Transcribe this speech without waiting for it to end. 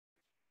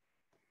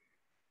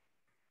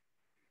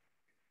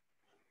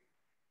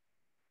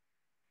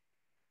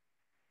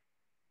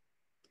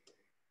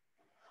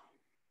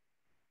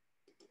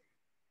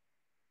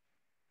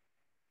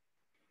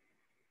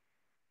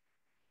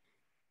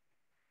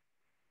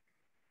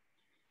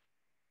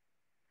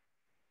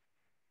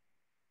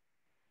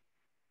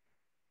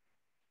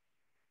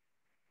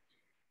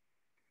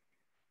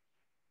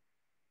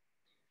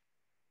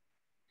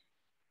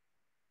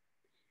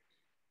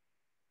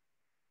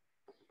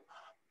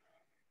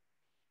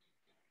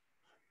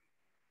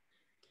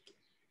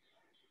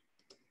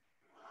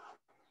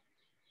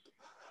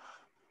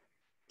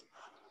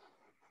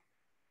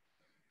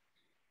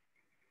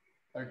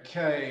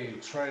Okay,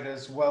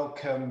 traders,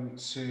 welcome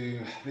to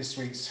this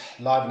week's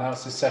live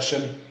analysis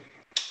session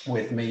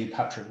with me,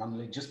 Patrick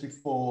Munley. Just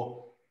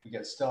before we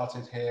get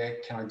started here,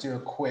 can I do a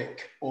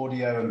quick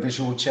audio and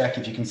visual check?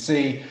 If you can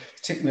see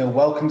Tickmill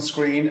welcome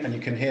screen and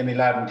you can hear me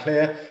loud and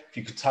clear, if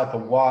you could type a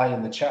Y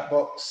in the chat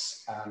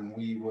box and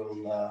we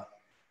will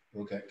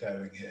we'll get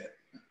going here.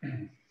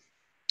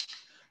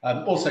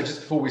 Also, just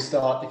before we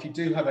start, if you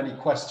do have any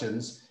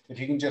questions, if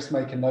you can just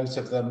make a note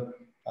of them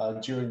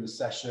during the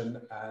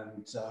session,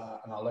 and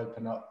I'll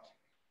open up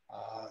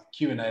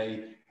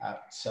Q&A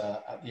at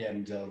the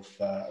end of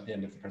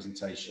the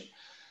presentation.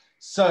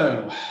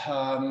 So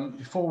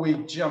before we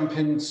jump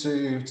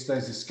into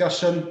today's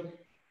discussion,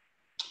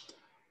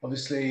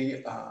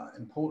 obviously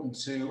important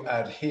to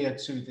adhere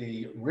to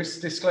the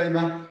risk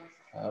disclaimer.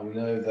 We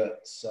know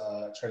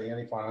that trading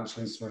any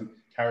financial instrument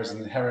carries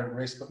an inherent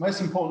risk, but most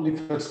importantly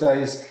for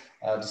today's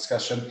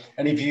discussion,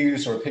 any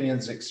views or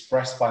opinions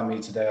expressed by me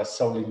today are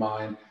solely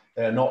mine.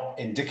 They are not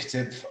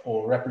indicative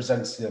or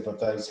representative of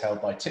those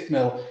held by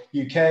Tickmill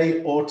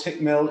UK or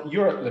Tickmill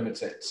Europe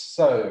Limited.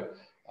 So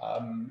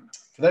for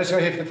those who are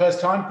here for the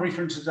first time, brief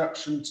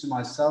introduction to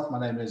myself. My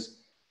name is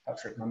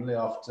Patrick Munley.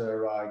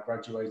 After I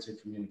graduated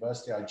from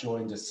university, I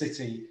joined a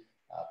City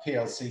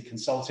PLC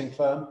consulting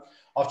firm.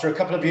 After a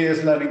couple of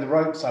years learning the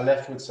ropes, I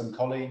left with some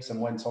colleagues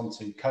and went on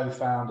to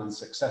co-found and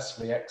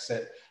successfully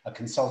exit a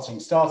consulting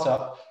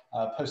startup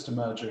post a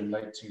merger in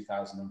late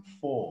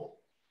 2004.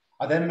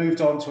 I then moved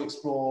on to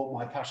explore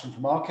my passion for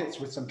markets.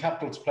 With some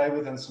capital to play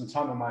with and some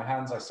time on my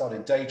hands, I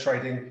started day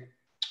trading,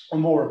 or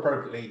more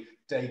appropriately,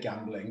 day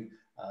gambling,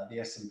 the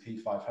S&P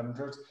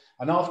 500.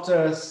 And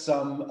after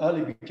some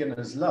early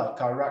beginner's luck,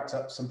 I racked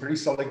up some pretty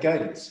solid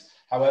gains.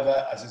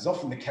 However, as is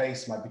often the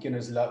case, my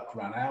beginner's luck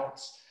ran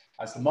out.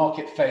 As the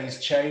market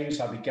phase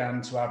changed, I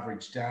began to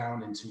average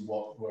down into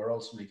what were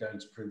ultimately going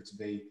to prove to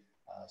be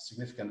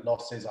significant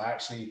losses. I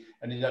actually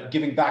ended up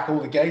giving back all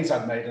the gains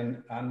I'd made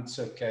and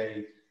took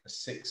a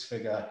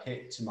six-figure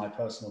hit to my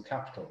personal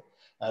capital.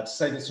 To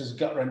say this was a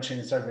gut-wrenching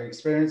and sobering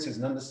experience is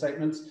an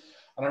understatement,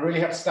 and I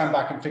really had to stand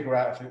back and figure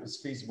out if it was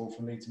feasible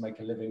for me to make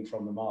a living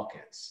from the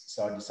markets.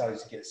 So I decided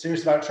to get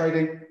serious about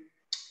trading,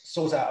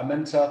 sought out a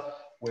mentor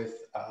with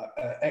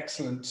an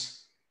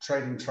excellent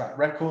trading track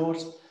record,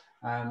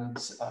 and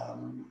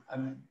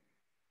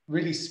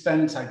really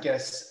spent, I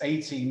guess,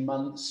 18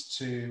 months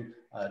to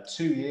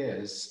 2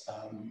 years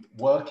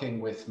working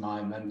with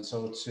my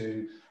mentor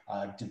to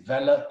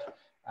develop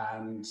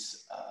and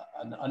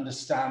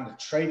understand the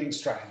trading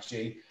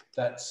strategy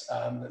that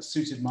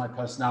suited my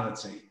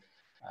personality.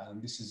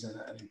 This is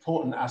an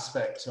important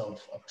aspect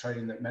of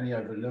trading that many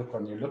overlook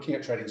when you're looking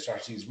at trading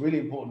strategy. It's really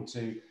important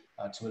to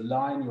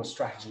align your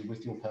strategy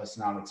with your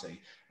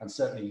personality, and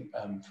certainly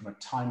from a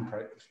time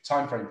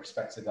frame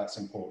perspective, that's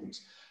important.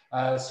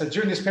 So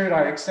during this period,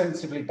 I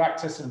extensively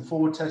backtested and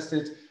forward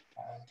tested,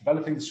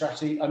 developing the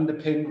strategy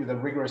underpinned with a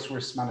rigorous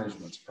risk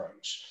management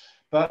approach.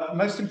 But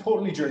most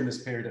importantly, during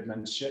this period of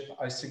mentorship,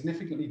 I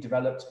significantly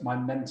developed my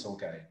mental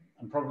game.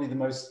 And probably the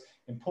most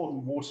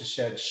important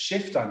watershed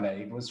shift I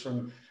made was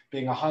from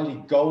being a highly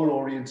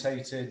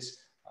goal-orientated,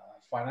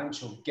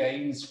 financial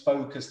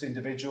gains-focused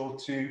individual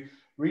to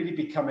really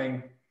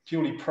becoming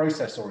purely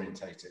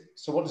process-orientated.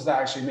 So what does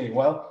that actually mean?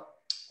 Well,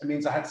 it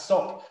means I had to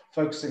stop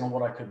focusing on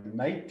what I could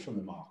make from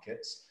the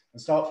markets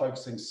and start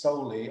focusing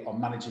solely on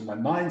managing my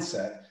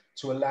mindset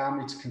to allow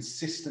me to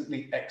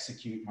consistently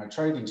execute my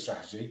trading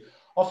strategy,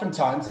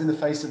 oftentimes in the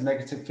face of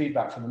negative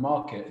feedback from the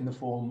market in the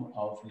form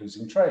of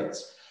losing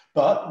trades.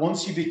 But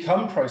once you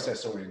become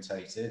process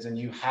orientated and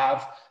you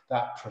have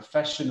that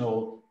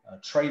professional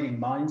trading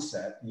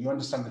mindset, and you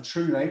understand the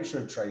true nature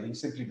of trading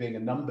simply being a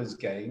numbers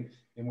game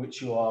in which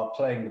you are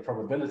playing the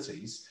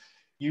probabilities,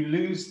 you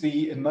lose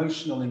the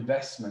emotional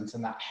investment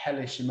and that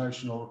hellish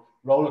emotional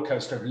roller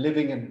coaster of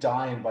living and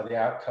dying by the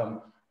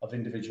outcome of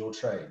individual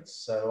trades.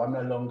 So I'm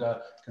no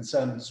longer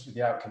concerned with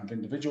the outcome of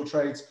individual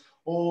trades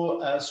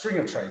or a string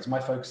of trades.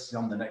 My focus is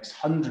on the next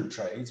 100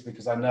 trades,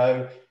 because I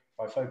know if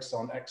I focus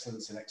on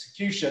excellence in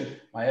execution,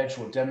 my edge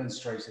will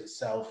demonstrate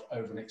itself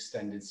over an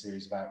extended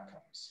series of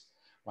outcomes.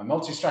 My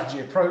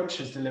multi-strategy approach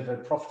has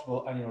delivered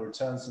profitable annual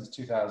returns since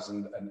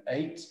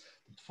 2008.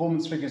 The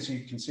performance figures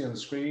you can see on the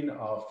screen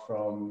are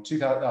from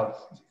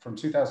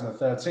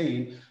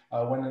 2013,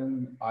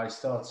 when I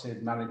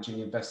started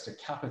managing investor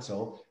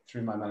capital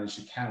through my managed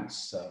accounts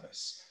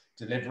service,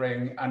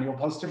 delivering annual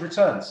positive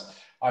returns.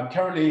 I'm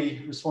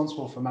currently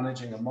responsible for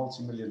managing a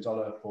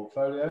multi-million-dollar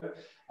portfolio.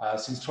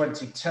 Since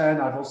 2010,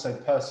 I've also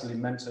personally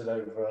mentored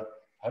over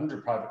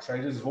 100 private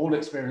traders of all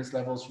experience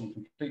levels, from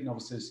complete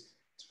novices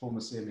to former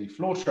CME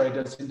floor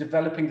traders, in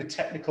developing the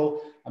technical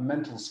and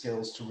mental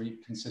skills to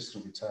reap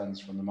consistent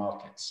returns from the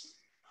markets.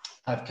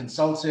 I've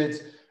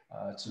consulted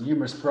to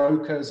numerous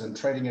brokers and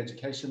trading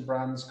education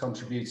brands,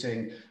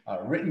 contributing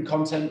written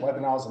content,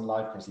 webinars, and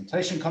live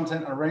presentation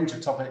content on a range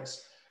of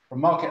topics, from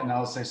market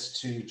analysis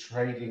to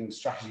trading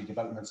strategy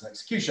development and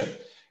execution.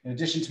 In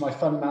addition to my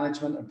fund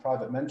management and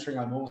private mentoring,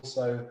 I'm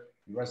also a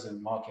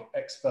resident market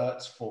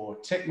expert for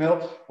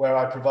Tickmill, where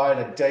I provide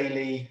a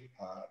daily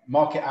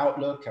market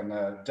outlook and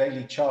a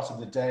daily chart of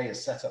the day, a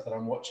setup that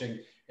I'm watching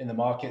in the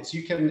markets.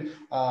 You can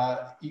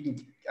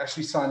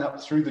actually sign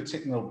up through the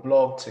Tickmill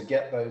blog to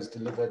get those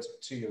delivered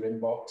to your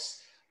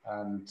inbox,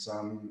 and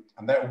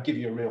that will give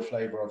you a real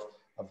flavour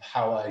of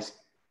how I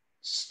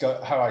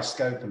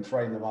scope and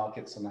frame the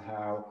markets, and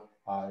how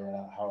I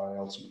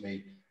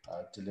ultimately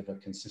deliver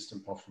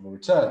consistent, profitable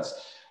returns.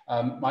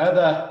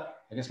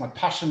 My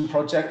passion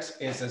project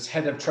is as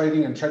head of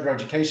trading and trader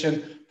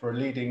education for a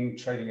leading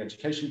trading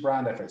education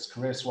brand,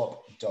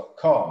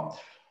 fxcareerswap.com,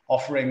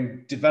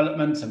 offering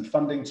development and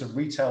funding to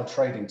retail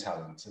trading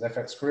talent. At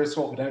FX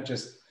CareerSwap, we don't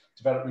just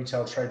develop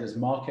retail traders'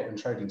 market and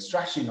trading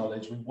strategy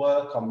knowledge. We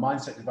work on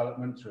mindset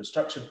development through a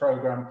structured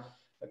program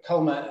that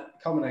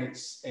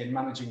culminates in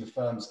managing the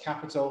firm's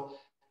capital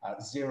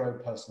at zero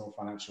personal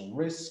financial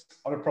risk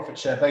on a profit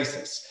share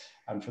basis.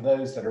 And for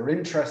those that are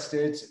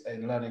interested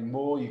in learning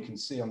more, you can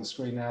see on the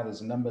screen now,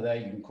 there's a number there.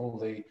 You can call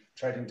the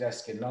trading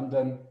desk in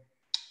London,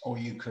 or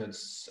you could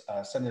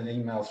send an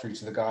email through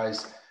to the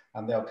guys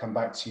and they'll come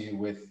back to you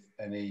with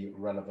any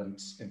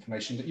relevant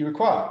information that you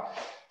require.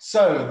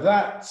 So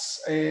that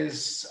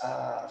is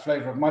a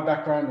flavour of my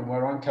background and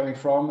where I'm coming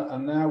from.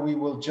 And now we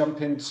will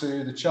jump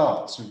into the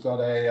charts. We've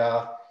got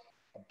a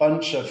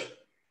bunch of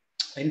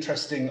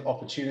interesting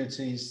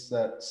opportunities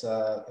that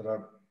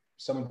are,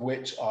 some of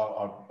which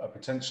are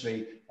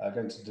potentially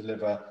going to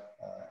deliver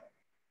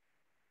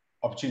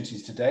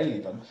opportunities today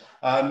even.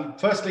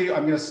 Firstly,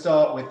 I'm going to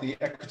start with the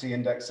equity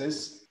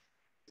indexes.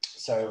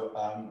 So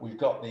we've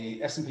got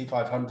the S&P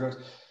 500.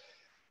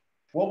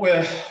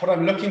 What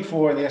I'm looking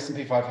for in the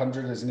S&P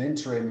 500 is an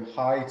interim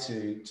high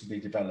to be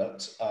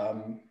developed.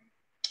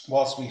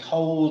 Whilst we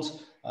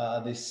hold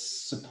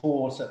this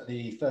support at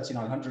the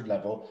 3,900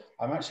 level,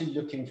 I'm actually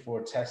looking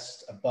for a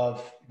test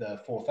above the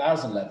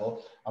 4,000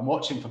 level. I'm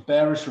watching for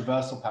bearish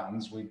reversal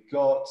patterns. We've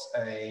got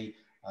a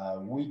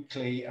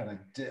weekly and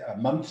a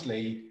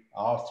monthly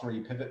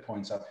R3 pivot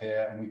points up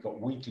here, and we've got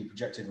weekly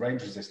projected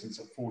range resistance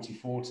at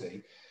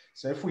 40.40.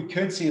 So if we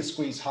could see a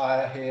squeeze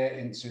higher here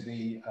into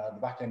the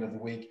back end of the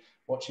week,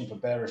 watching for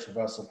bearish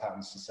reversal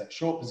patterns to set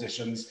short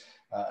positions,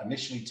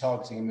 initially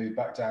targeting a move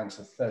back down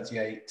to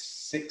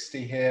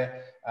 38.60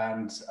 here,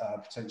 and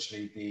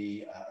potentially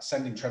the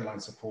ascending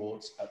trendline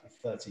support at the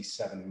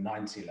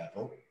 37.90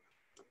 level.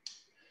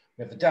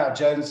 We have the Dow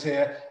Jones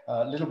here,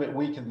 a little bit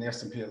weaker than the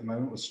S&P at the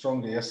moment, was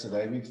stronger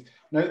yesterday. We've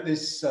noted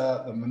this,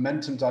 the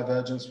momentum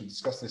divergence, we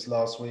discussed this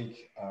last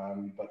week,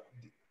 but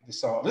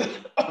this are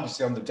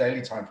obviously on the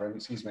daily time frame,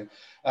 excuse me.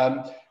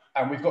 And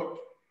we've got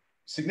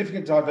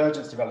significant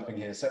divergence developing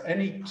here. So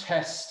any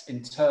test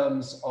in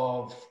terms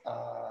of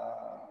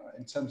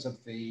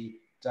the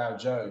Dow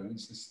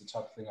Jones, this is the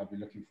type of thing I'd be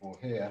looking for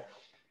here.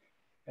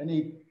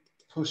 Any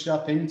push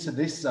up into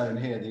this zone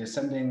here, the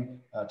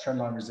ascending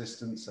trendline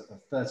resistance at the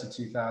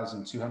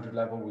 32,200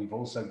 level. We've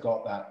also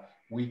got that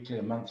weekly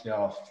and monthly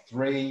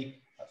R3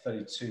 at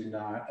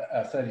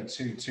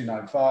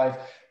 32,295.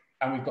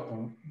 And we've got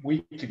the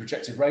weekly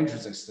projected range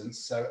resistance.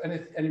 So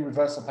any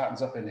reversal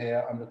patterns up in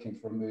here, I'm looking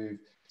for a move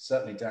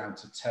certainly down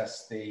to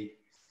test the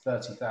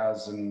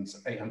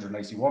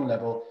 30,881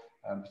 level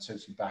and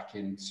potentially back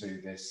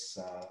into this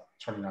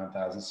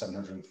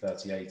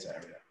 29,738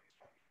 area.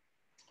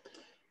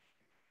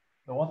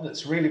 The one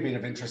that's really been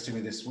of interest to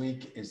me this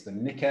week is the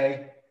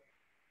Nikkei.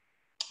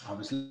 I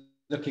was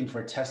looking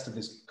for a test of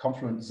this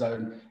confluence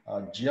zone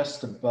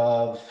just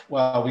above,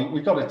 well,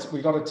 we got a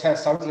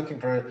test. I was looking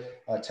for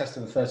a test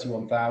of the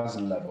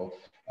 31,000 level.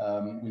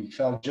 We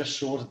fell just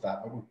short of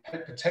that, but we're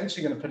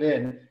potentially going to put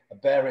in a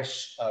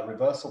bearish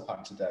reversal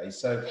pattern today.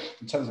 So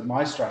in terms of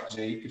my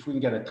strategy, if we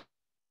can get a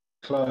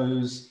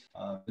close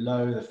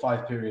below the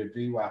 5-period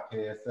VWAP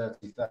here,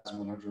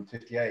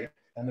 30,158,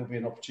 then there'll be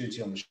an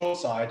opportunity on the short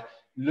side,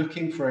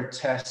 looking for a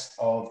test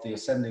of the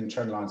ascending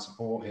trendline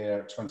support here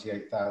at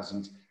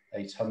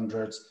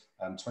 28,800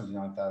 and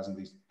 29,000.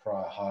 These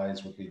prior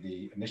highs would be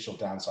the initial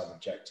downside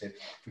objective.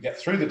 If we get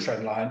through the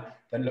trend line,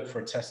 then look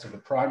for a test of the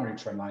primary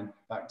trend line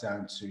back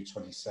down to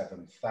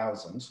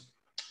 27,000.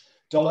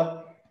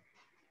 Dollar.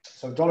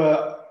 So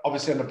dollar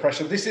obviously under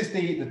pressure. This is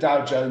the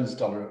Dow Jones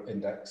dollar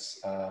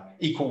index,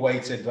 equal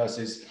weighted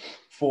versus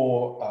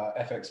 4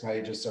 FX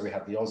majors. So we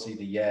have the Aussie,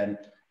 the yen,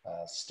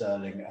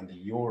 sterling, and the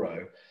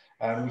euro.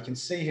 And we can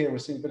see here, we're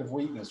seeing a bit of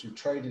weakness. We've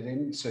traded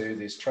into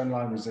this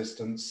trendline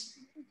resistance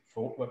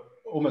for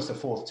almost a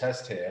fourth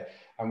test here.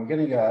 And we're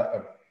getting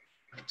a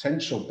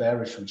potential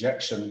bearish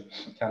rejection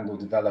candle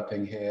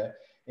developing here.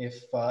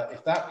 If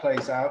that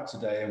plays out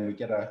today and we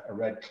get a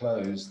red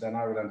close, then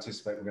I would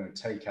anticipate we're going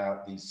to take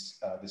out these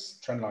this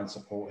trendline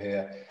support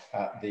here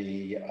at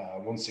the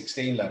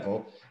 116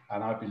 level,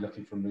 and I'd be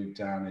looking for a move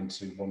down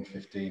into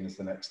 115 as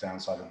the next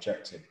downside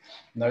objective.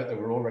 Note that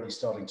we're already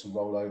starting to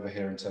roll over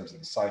here in terms of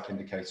the psych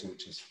indicator,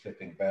 which is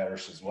flipping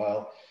bearish as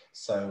well.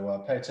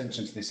 So pay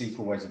attention to this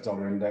equal weighted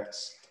dollar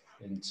index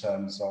in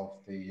terms of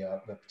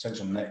the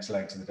potential next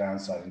leg to the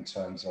downside in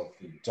terms of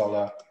the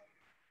dollar.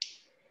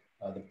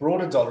 The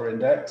broader dollar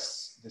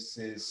index, this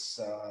is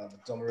the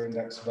dollar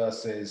index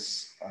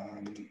versus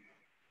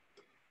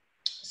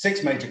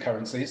 6 major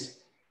currencies.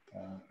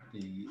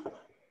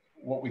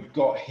 what we've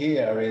got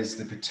here is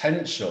the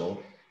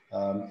potential,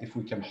 if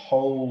we can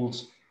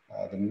hold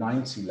the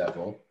 90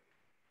 level,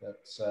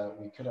 that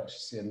we could actually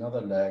see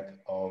another leg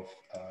of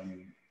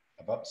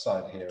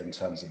upside here in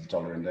terms of the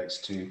dollar index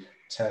to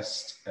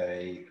test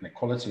an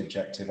equality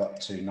objective up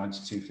to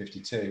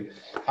 92.52.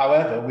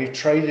 However, we've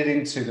traded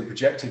into the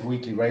projected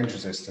weekly range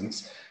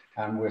resistance,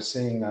 and we're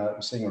seeing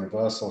a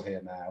reversal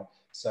here now.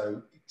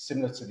 So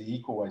similar to the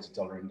equal weighted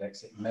dollar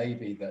index, it may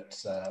be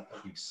that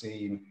we've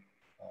seen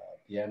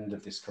the end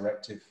of this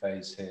corrective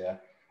phase here.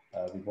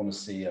 We want to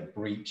see a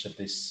breach of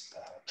this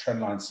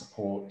trendline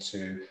support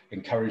to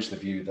encourage the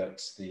view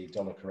that the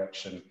dollar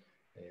correction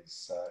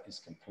is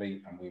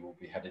complete and we will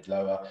be headed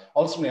lower.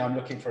 Ultimately, I'm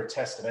looking for a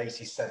test of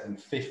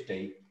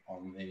 87.50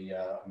 on the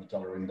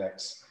dollar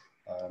index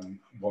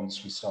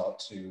once we start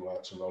to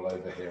roll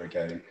over here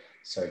again.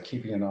 So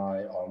keeping an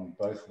eye on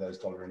both of those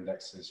dollar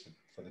indexes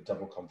for the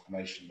double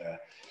confirmation there.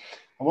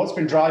 And what's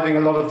been driving a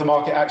lot of the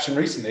market action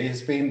recently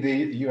has been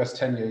the US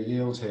 10-year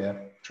yield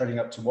here, trading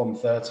up to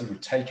 130.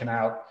 We've taken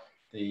out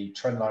the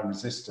trendline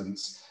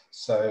resistance.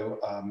 So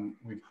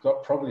we've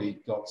probably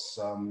got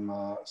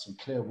some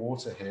clear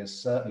water here,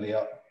 certainly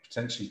up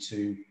potentially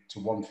to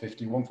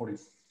 150,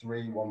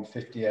 143,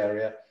 150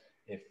 area.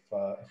 If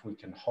we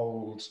can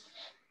hold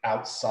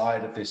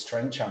outside of this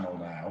trend channel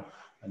now,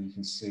 and you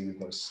can see we've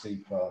got a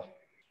steeper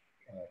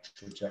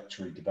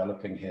trajectory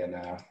developing here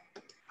now,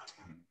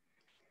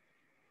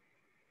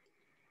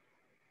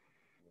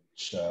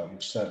 which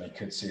certainly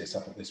could see us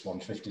up at this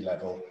 150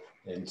 level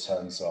in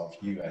terms of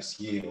US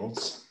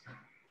yields.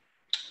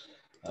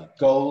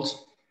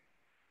 Gold,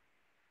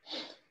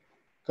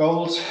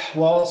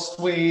 whilst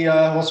we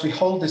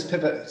hold this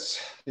pivot,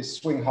 this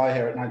swing high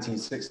here at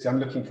 1960, I'm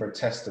looking for a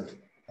test of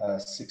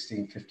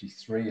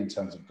 1653 in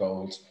terms of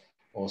gold,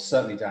 or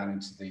certainly down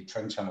into the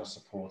trend channel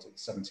support at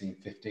the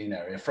 1715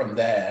 area. From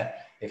there,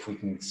 if we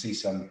can see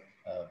some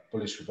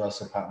bullish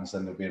reversal patterns,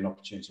 then there'll be an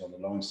opportunity on the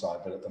long side.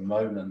 But at the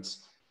moment,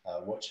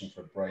 watching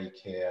for a break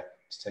here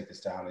to take us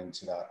down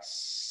into that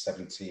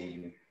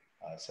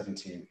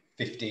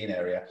 1715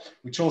 area,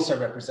 which also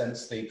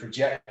represents the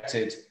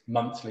projected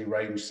monthly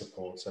range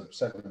support. So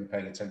certainly be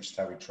paying attention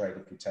to how we trade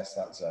if we test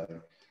that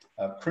zone.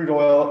 Crude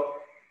oil,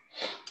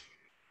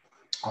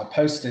 I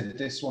posted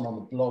this one on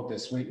the blog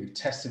this week. We've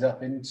tested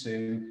up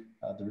into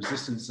the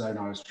resistance zone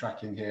I was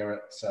tracking here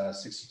at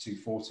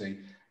 62.40.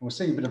 And we're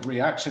seeing a bit of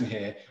reaction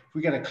here. If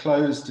we get a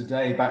close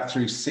today back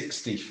through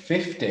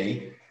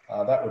 60.50,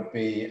 that would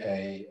be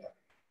an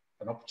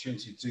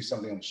opportunity to do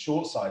something on the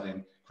short side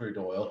in crude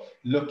oil,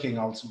 looking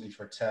ultimately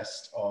for a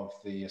test of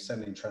the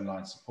ascending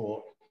trendline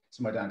support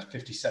somewhere down to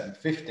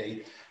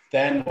 57.50.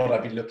 Then what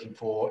I'd be looking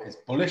for is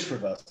bullish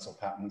reversal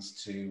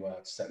patterns to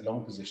set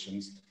long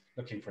positions,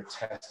 looking for a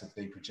test of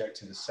the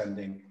projected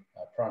ascending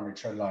primary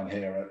trend line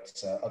here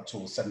at up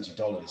towards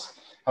 $70.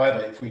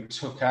 However, if we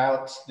took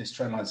out this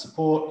trend line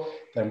support,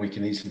 then we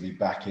can easily be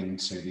back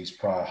into these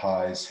prior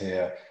highs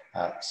here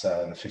at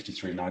the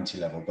 53.90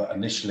 level. But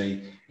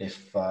initially,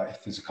 if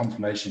there's a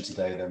confirmation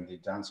today, then the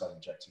downside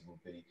objective will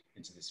be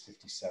into this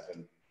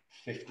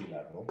 57.50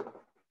 level.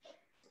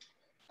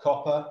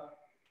 Copper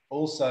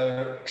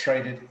also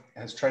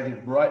has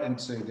traded right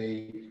into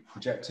the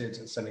projected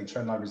ascending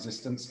trendline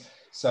resistance.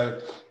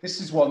 So this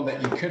is one that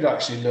you could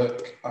actually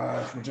look,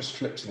 if we just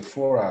flip to the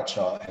 4-hour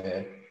chart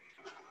here,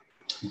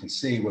 you can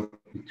see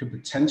we could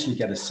potentially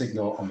get a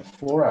signal on the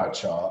 4-hour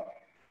chart.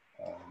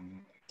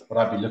 What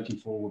I'd be looking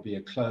for would be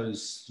a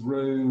close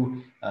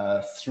through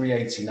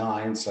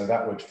 389, so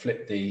that would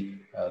flip the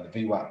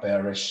VWAP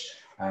bearish,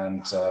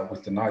 and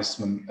with the nice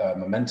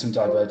momentum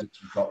divergence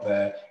we've got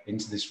there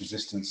into this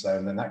resistance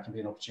zone, then that can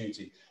be an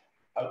opportunity,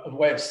 a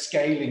way of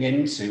scaling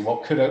into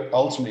what could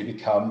ultimately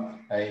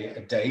become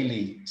a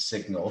daily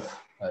signal.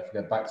 If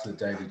we go back to the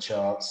daily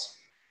charts.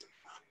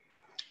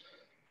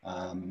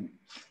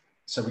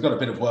 So we've got a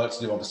bit of work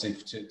to do, obviously,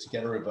 to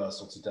get a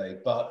reversal today,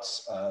 but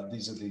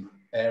these are the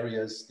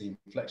areas, the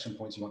inflection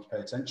points you want to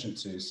pay attention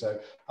to. So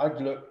I'd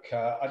be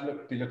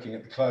looking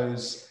at the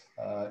close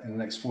in the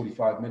next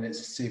 45 minutes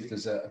to see if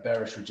there's a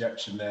bearish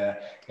rejection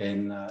there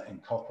in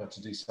copper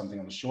to do something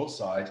on the short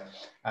side.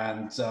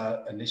 And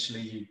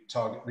initially you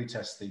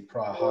retest the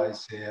prior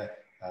highs here,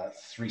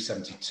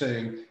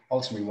 372.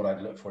 Ultimately, what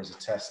I'd look for is a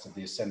test of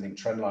the ascending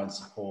trendline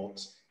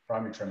support,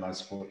 primary trendline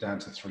support down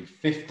to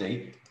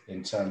 350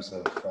 in terms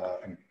of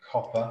in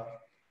copper.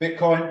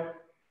 Bitcoin,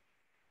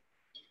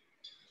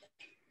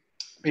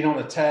 been on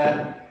a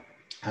tear,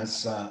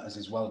 as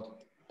is well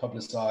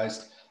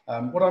publicized.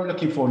 What I'm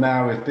looking for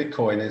now with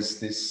Bitcoin is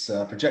this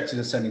projected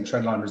ascending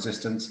trendline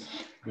resistance.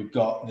 We've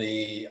got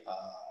the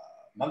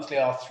monthly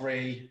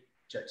R3,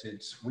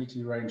 projected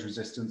weekly range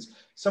resistance,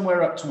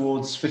 somewhere up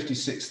towards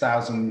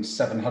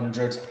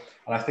 56,700.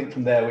 And I think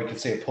from there we could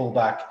see a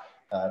pullback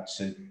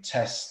to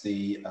test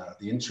the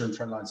interim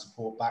trendline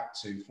support back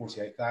to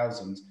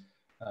 48,000.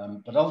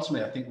 But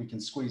ultimately, I think we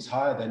can squeeze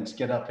higher then to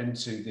get up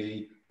into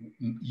the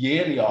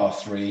yearly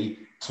R3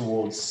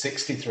 towards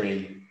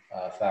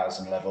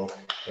 63,000 level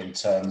in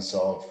terms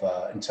of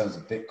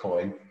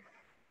Bitcoin.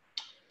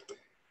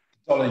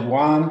 Dollar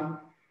yuan.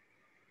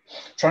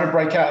 Trying to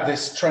break out of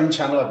this trend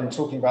channel. I've been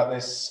talking about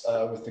this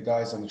with the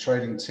guys on the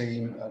trading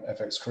team at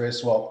FX Career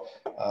Swap.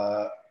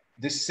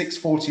 This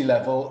 640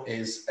 level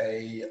is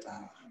a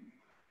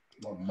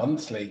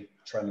monthly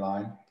trend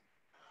line.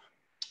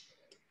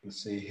 You'll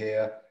see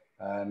here,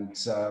 and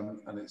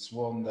it's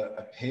one that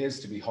appears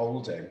to be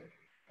holding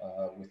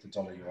with the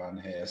dollar yuan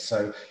here.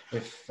 So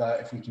if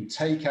we can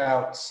take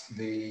out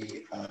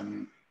the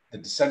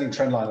descending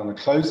trend line on a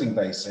closing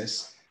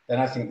basis, then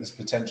I think there's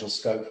potential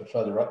scope for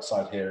further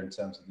upside here in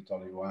terms of the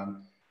dollar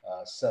yuan.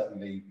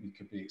 Certainly, we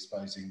could be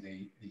exposing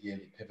the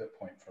yearly pivot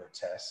point for a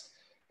test.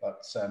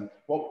 But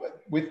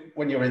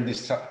when you're in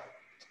this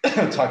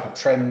type of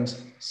trend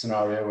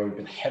scenario where we've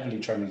been heavily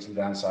trending to the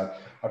downside,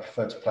 I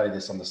prefer to play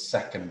this on the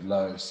second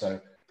low.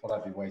 So what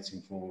I'd be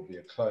waiting for will be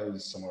a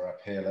close somewhere up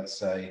here, let's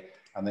say,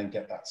 and then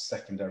get that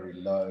secondary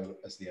low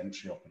as the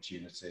entry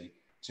opportunity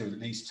to at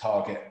least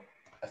target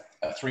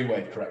a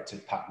three-wave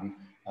corrective pattern,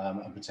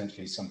 and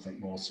potentially something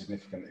more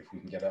significant if we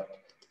can get up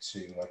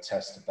to a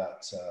test of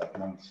that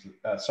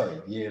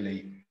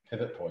yearly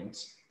pivot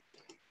point.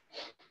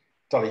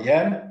 Dollar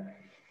yen.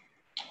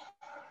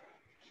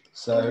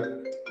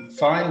 So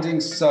finding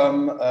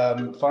some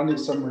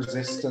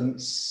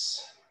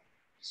resistance.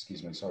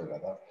 Excuse me, sorry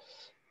about that.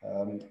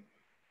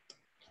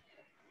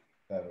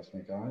 Bear with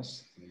me,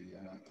 guys.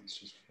 It's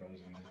just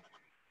frozen.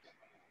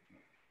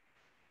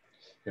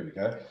 Here we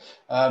go.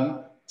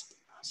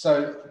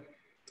 So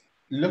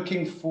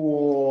looking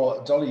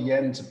for dollar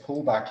yen to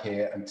pull back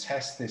here and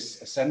test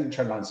this ascending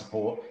trendline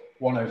support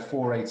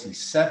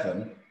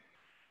 104.87.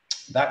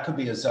 That could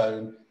be a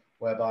zone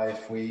whereby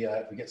if we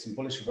get some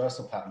bullish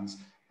reversal patterns,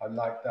 I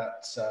like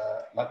that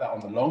on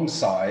the long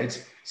side,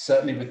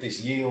 certainly with this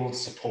yield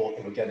support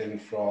that we're getting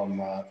from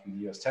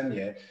the US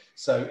 10-year.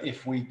 So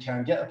if we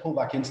can get a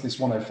pullback into this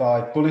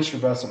 105, bullish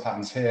reversal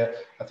patterns here,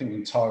 I think we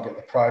can target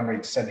the primary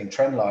descending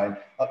trend line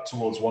up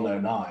towards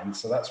 109.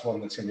 So that's one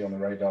that's going to be on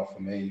the radar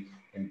for me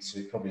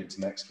probably into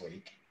next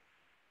week.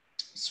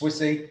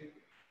 Swissy.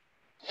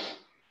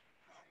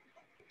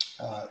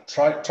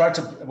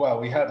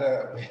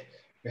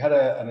 We had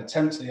an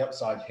attempt to the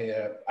upside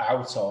here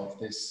out of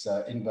this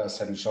inverse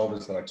head and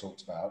shoulders that I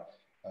talked about,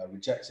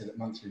 rejected at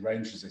monthly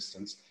range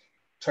resistance,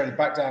 traded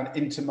back down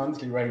into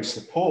monthly range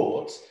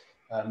support.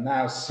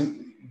 Now,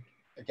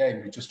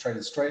 again, we just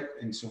traded straight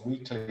into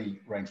weekly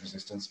range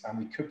resistance, and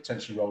we could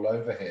potentially roll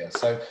over here.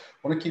 So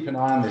I want to keep an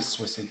eye on this,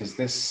 Swissy, because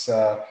this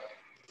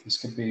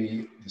could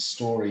be the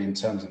story in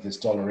terms of this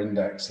dollar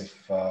index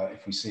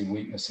if we see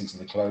weakness into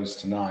the close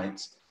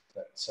tonight.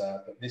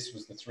 That this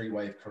was the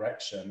three-wave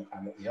correction,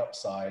 and that the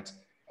upside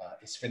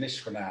is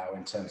finished for now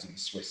in terms of the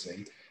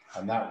Swissy,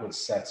 and that would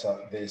set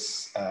up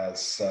this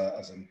as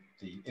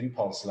the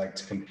impulse leg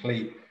to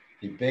complete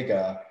the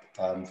bigger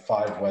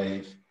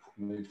five-wave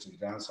move to the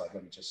downside.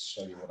 Let me just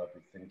show you what I've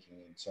been thinking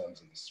in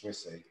terms of the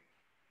Swissy.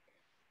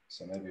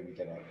 So maybe we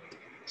get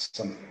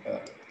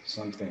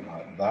something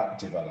like that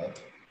develop.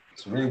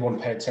 So really want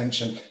to pay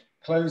attention.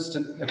 Close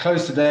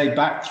today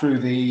back through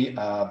the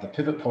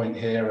pivot point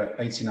here at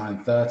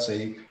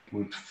 89.30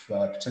 would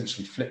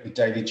potentially flip the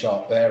daily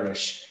chart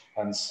bearish,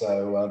 and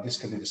so this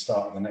could be the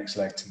start of the next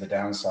leg to the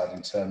downside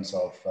in terms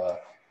of the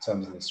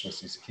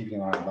Swissy. So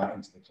keeping an eye on that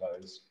into the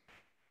close.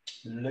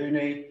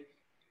 Loonie,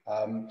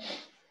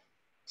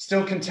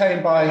 still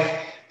contained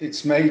by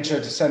its major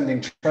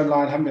descending trend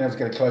line. Haven't been able to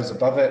get a close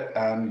above it,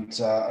 and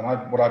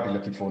what I'd be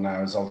looking for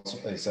now is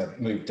a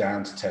move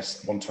down to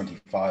test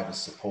 125 as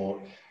support,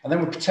 and then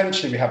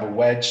we have a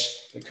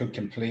wedge that could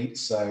complete.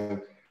 So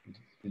we'd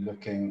be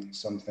looking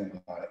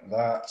something like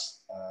that,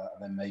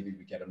 and then maybe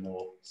we get a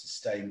more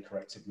sustained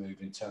corrective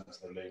move in terms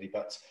of the Loonie.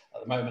 But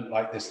at the moment,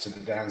 like this to the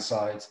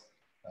downside,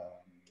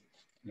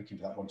 looking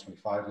for that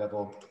 125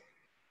 level.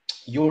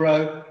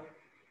 Euro.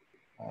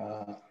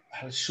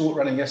 Had a short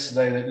running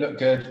yesterday and it looked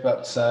good,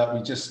 but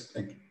we just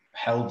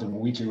held the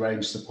weekly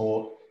range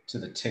support to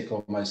the tick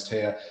almost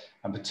here,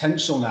 and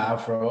potential now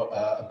for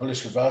a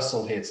bullish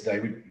reversal here today.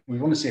 We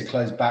want to see a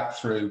close back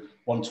through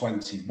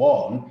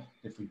 121.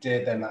 If we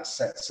did, then that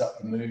sets up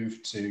the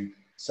move to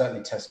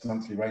certainly test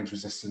monthly range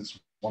resistance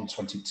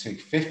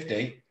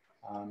 122.50,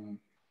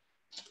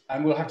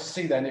 and we'll have to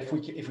see then if we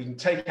can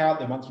take out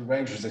the monthly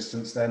range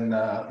resistance, then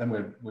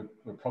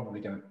we're probably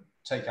going to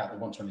take out the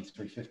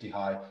 123.50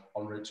 high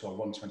en route to a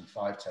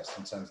 125 test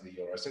in terms of the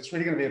euro. So it's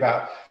really going to be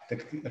about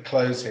the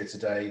close here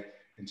today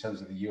in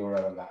terms of the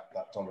euro and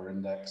that dollar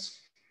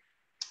index.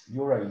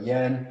 Euro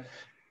yen.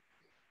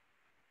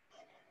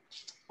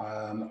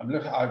 I'm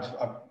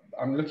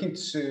looking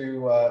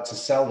to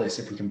sell this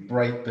if we can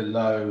break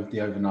below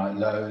the overnight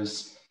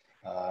lows.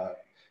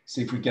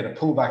 See if we get a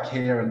pullback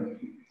here and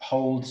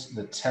hold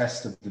the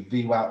test of the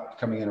VWAP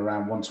coming in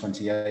around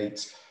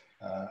 128.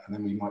 And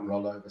then we might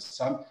roll over.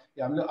 So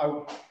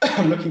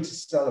I'm looking to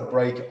sell a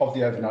break of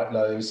the overnight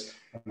lows,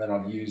 and then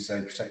I'll use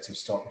a protective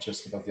stop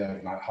just above the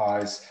overnight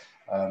highs.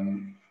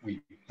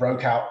 We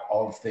broke out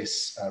of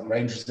this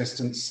range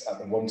resistance at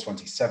the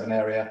 127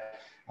 area,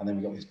 and then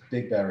we got this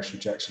big bearish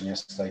rejection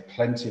yesterday.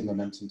 Plenty of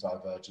momentum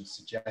divergence,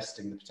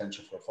 suggesting the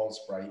potential for a false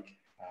break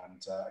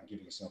and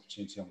giving us an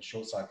opportunity on the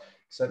short side.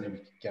 Certainly we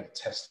could get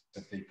a test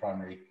of the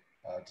primary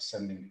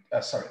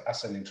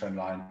ascending trend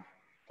line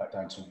back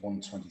down to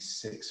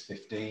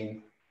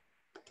 126.15.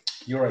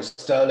 Euro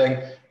sterling,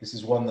 this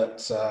is one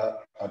that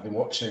I've been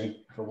watching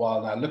for a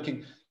while now.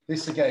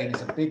 This again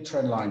is a big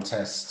trend line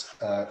test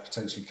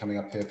potentially coming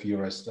up here for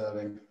Euro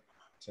sterling.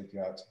 Take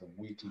you out to the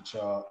weekly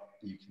chart.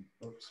 You can,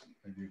 oops,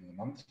 maybe even the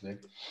monthly.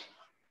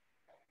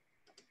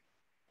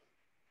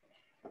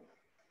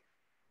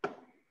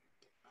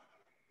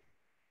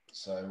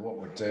 So what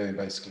we're doing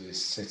basically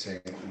is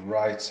sitting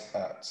right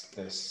at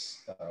this,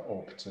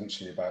 or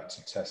potentially about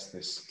to test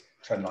this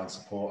trend line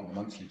support on the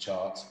monthly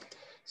chart.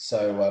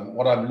 So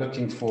what I'm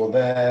looking for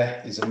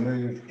there is a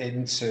move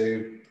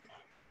into,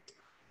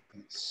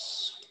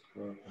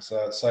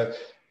 so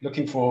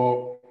looking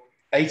for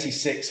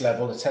 86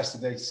 level, a test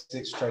of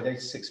 86, trade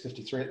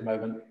 86.53 at the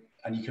moment.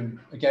 And you can,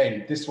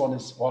 again, this one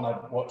is one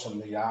I'd watch on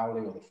the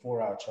hourly or the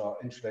 4-hour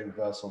chart, intraday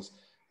reversals.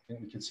 I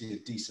think we can see a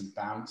decent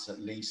bounce at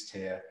least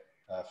here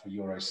for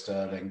Euro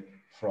sterling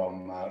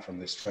from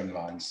this trend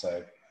line.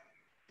 So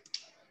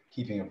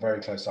keeping a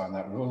very close eye on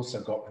that. We've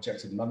also got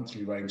projected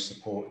monthly range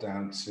support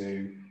down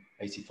to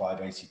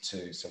 85,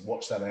 82. So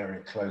watch that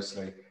area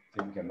closely. I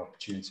think we get an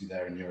opportunity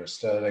there in Euro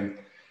sterling.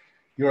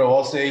 Euro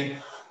Aussie,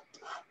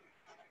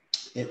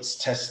 it's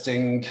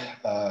testing,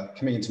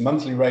 coming into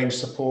monthly range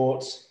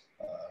support,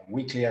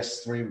 weekly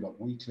S3, we've got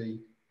weekly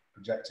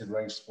projected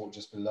range support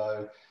just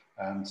below.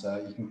 And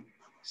you can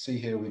see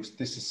here,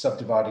 this is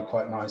subdivided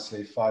quite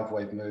nicely,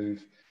 5-wave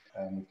move,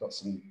 and we've got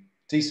some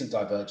decent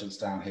divergence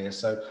down here.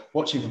 So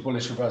watching for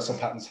bullish reversal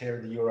patterns here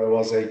in the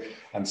Euro Aussie,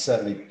 and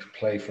certainly could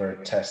play for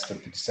a test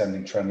of the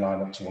descending trend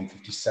line up to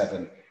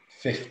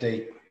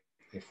 157.50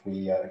 if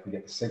we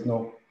get the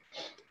signal.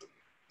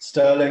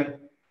 Sterling,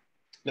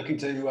 looking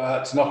to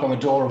knock on the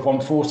door of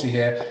 140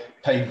 here,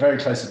 paying very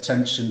close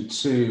attention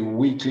to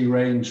weekly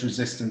range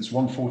resistance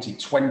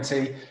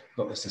 140.20. We've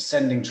got this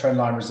ascending trend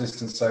line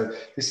resistance. So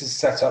this is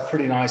set up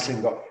pretty nicely.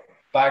 We've got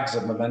bags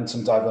of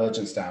momentum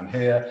divergence down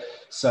here.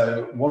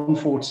 So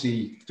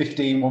 140.15,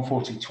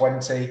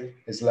 140.20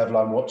 is the level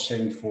I'm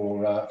watching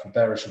for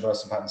bearish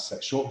reversal patterns,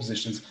 set short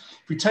positions.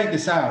 If we take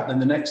this out, then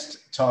the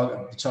next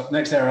target, the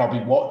next area I'll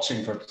be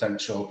watching for a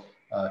potential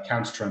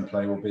counter trend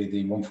play will be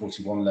the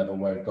 141 level,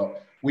 where we've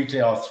got weekly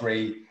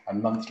R3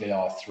 and monthly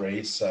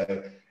R3.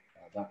 So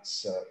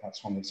that's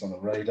one that's on the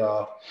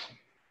radar.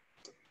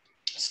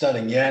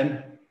 Sterling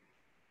yen.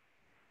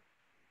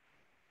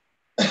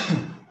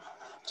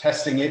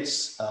 Testing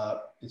its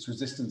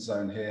resistance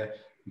zone here.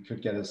 We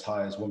could get as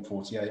high as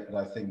 148, but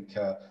I think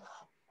I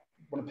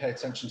want to pay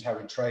attention to how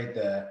we trade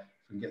there.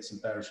 If we can get some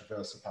bearish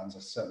reversal patterns, I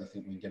certainly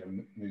think we can get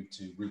a move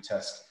to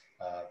retest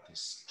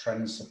this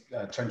trend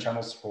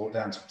channel support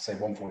down to, say,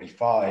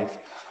 145.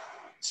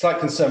 Slight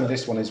concern with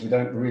this one is we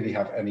don't really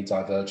have any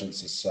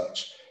divergence as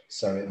such.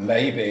 So it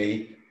may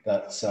be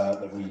that,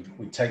 that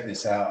we take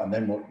this out, and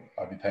then what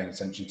I'd be paying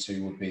attention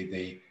to would be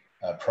the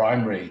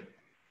primary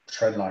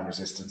trend line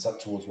resistance up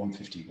towards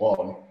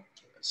 151.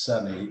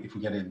 Certainly, if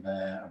we get in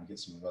there and we get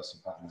some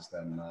reversal patterns,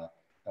 then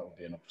that would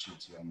be an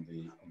opportunity on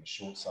the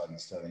short side in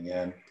sterling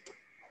yen.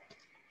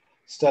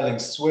 Sterling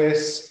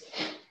Swiss,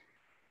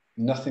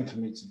 nothing for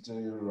me to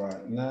do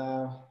right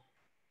now.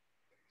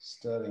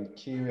 Sterling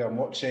Kiwi, I'm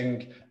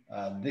watching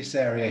this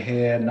area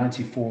here,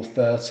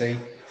 94.30.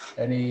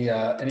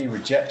 Any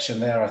rejection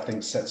there, I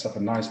think, sets up a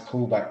nice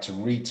pullback to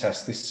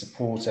retest this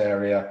support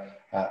area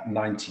at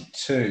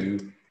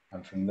 92.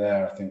 And from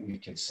there, I think we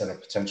could set a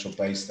potential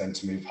base then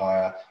to move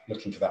higher,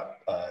 looking for that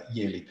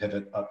yearly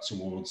pivot up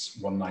towards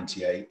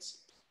 198.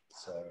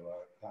 So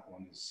that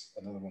one is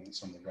another one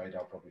that's on the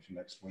radar probably for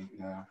next week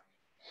now.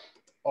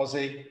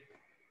 Aussie.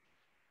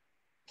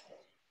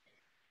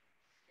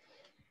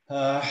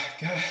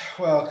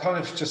 Well, kind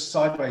of just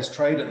sideways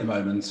trade at the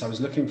moment. So I was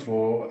looking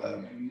for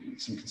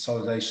some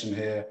consolidation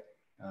here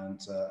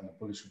and a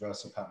bullish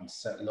reversal pattern to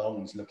set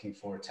longs, looking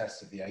for a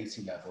test of the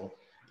 80 level.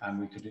 And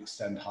we could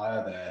extend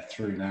higher there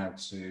through now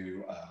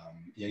to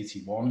the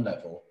 81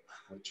 level,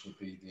 which would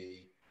be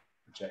the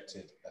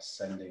projected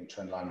ascending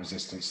trend line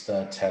resistance.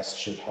 Third test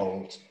should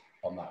hold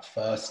on that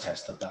first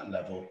test of that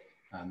level.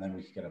 And then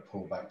we could get a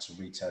pullback to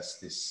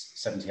retest this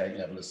 78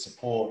 level as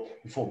support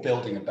before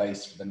building a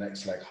base for the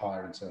next leg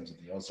higher in terms of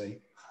the Aussie.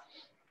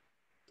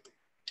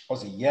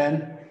 Aussie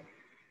yen.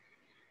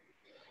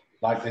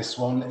 Like this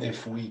one,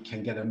 if we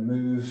can get a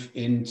move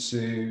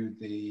into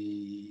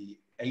the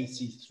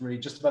 83,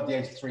 just above the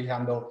 83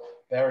 handle,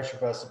 bearish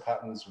reversal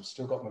patterns, we've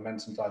still got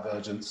momentum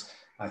divergence.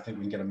 I think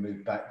we can get a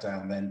move back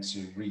down then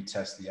to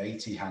retest the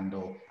 80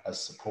 handle as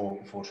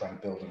support before trying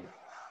to build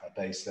a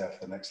base there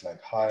for the next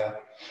leg higher.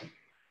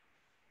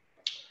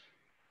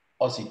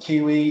 Aussie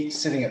Kiwi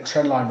sitting at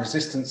trendline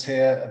resistance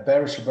here, a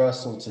bearish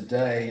reversal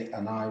today,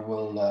 and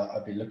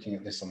I'll be looking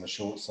at this on the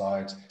short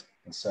side,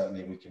 and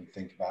certainly we can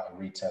think about a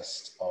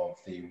retest of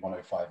the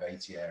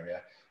 105.80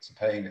 area. So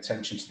paying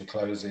attention to the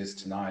closes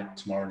tonight,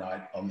 tomorrow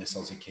night on this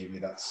Aussie Kiwi,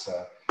 that's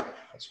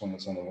one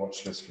that's on the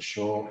watch list for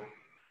sure.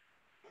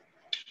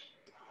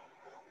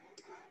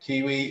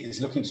 Kiwi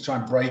is looking to try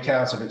and break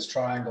out of its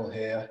triangle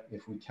here.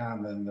 If we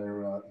can, then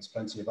there's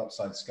plenty of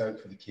upside scope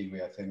for the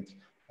Kiwi, I think.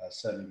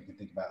 Certainly we can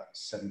think about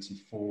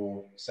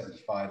 74,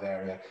 75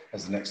 area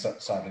as the next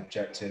upside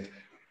objective.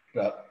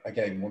 But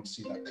again, want to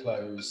see that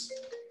close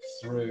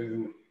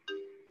through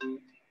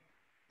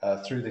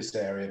this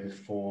area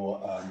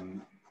before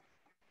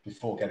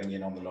getting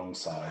in on the long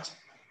side.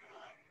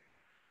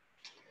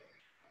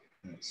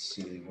 Let's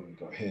see what we've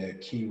got here.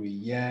 Kiwi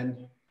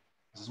yen.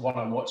 This is one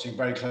I'm watching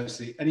very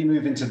closely. Any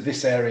move into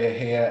this area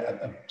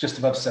here, just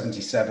above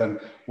 77,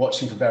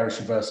 watching for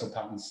bearish reversal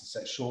patterns to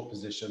set short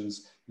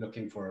positions,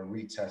 looking for a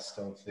retest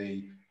of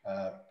the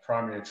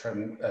primary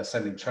trend,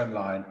 ascending trend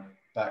line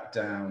back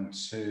down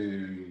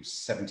to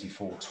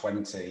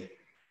 74.20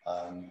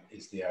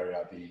 is the area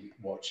I'll be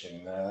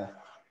watching there.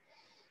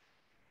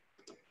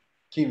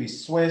 Kiwi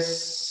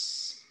Swiss.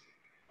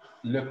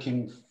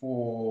 Looking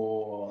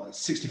for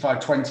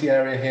 65.20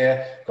 area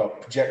here.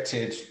 Got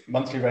projected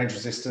monthly range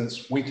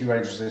resistance, weekly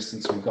range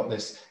resistance. We've got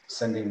this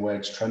ascending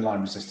wedge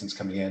trendline resistance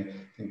coming in.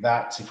 I think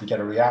that if we get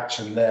a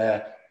reaction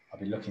there, I'll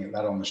be looking at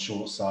that on the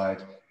short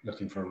side,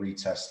 looking for a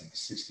retest of the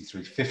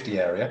 63.50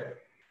 area.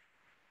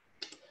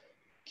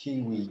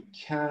 Kiwi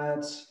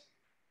CAD.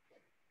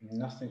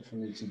 Nothing for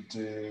me to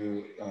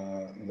do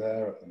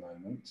there at the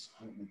moment.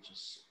 Let me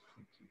just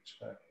quickly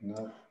check.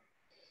 No.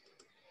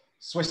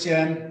 Swiss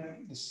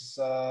yen, this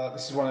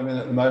is what I'm in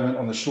at the moment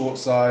on the short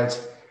side.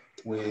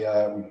 We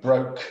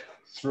broke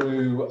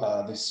through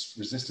this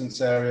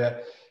resistance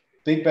area.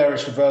 Big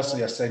bearish reversal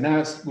yesterday.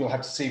 Now we'll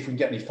have to see if we can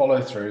get any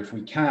follow through. If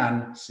we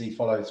can see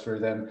follow through,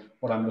 then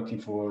what I'm looking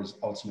for is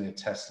ultimately a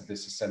test of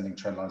this ascending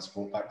trendline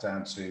support back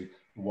down to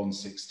the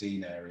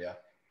 116 area.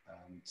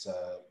 And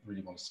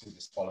really want to see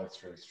this follow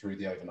through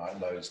the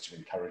overnight lows to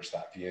encourage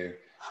that view.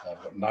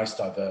 Got nice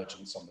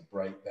divergence on the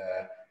break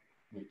there,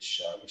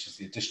 which is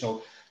the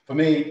additional. For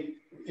me,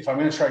 if I'm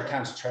going to trade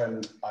counter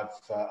trend, I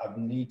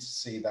need to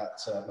see that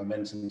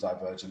momentum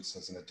divergence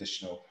as an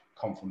additional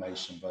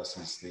confirmation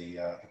versus the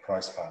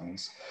price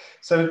patterns.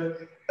 So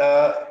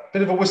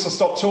bit of a whistle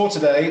stop tour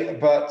today,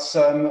 but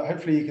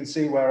hopefully you can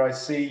see where I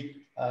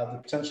see the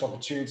potential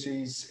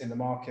opportunities in the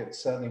market.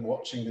 Certainly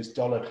watching this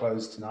dollar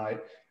close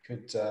tonight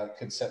could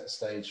set the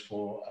stage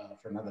for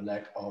another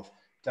leg of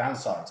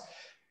downside.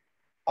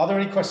 Are there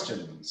any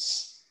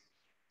questions?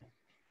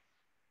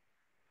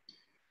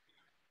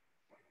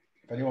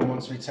 If anyone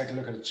wants me to take a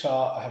look at a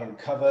chart I haven't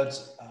covered,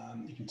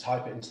 you can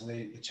type it into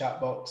the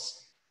chat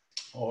box.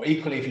 Or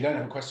equally, if you don't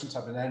have a question,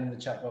 type an N in the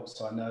chat box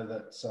so I know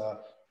that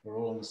we're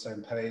all on the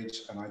same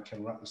page and I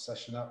can wrap the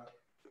session up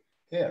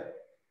here.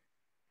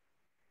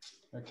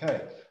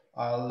 Okay,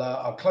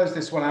 I'll close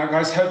this one out,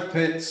 guys. Hope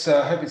it's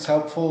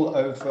helpful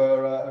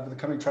over the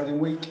coming trading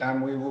week,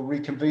 and we will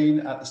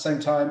reconvene at the same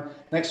time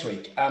next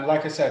week. And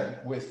like I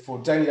said, for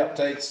daily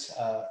updates,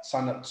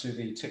 sign up to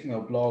the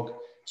Tickmill blog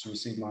to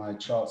receive my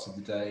charts of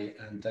the day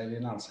and daily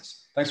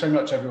analysis. Thanks very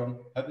much, everyone.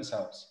 Hope this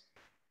helps.